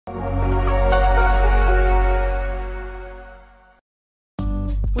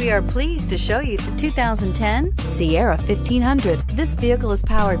We are pleased to show you the 2010 Sierra 1500. This vehicle is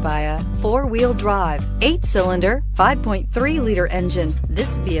powered by a 4-wheel drive, 8-cylinder, 5.3-liter engine.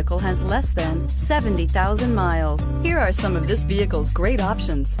 This vehicle has less than 70,000 miles. Here are some of this vehicle's great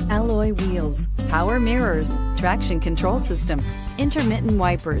options: alloy wheels, power mirrors, traction control system, intermittent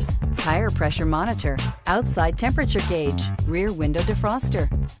wipers, tire pressure monitor, outside temperature gauge, rear window defroster.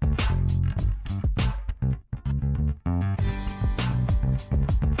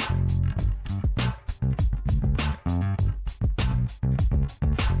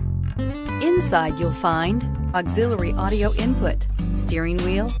 Inside you'll find auxiliary audio input, steering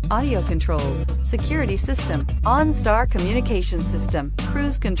wheel audio controls, security system, OnStar communication system,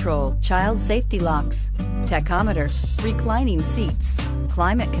 cruise control, child safety locks, tachometer, reclining seats,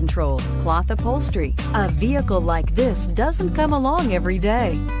 climate control, cloth upholstery. A vehicle like this doesn't come along every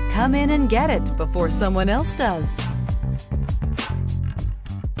day. Come in and get it before someone else does.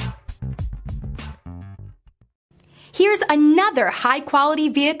 Here's another high-quality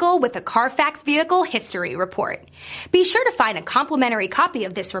vehicle with a Carfax Vehicle History Report. Be sure to find a complimentary copy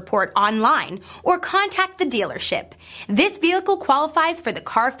of this report online or contact the dealership. This vehicle qualifies for the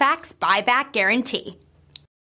Carfax Buyback Guarantee.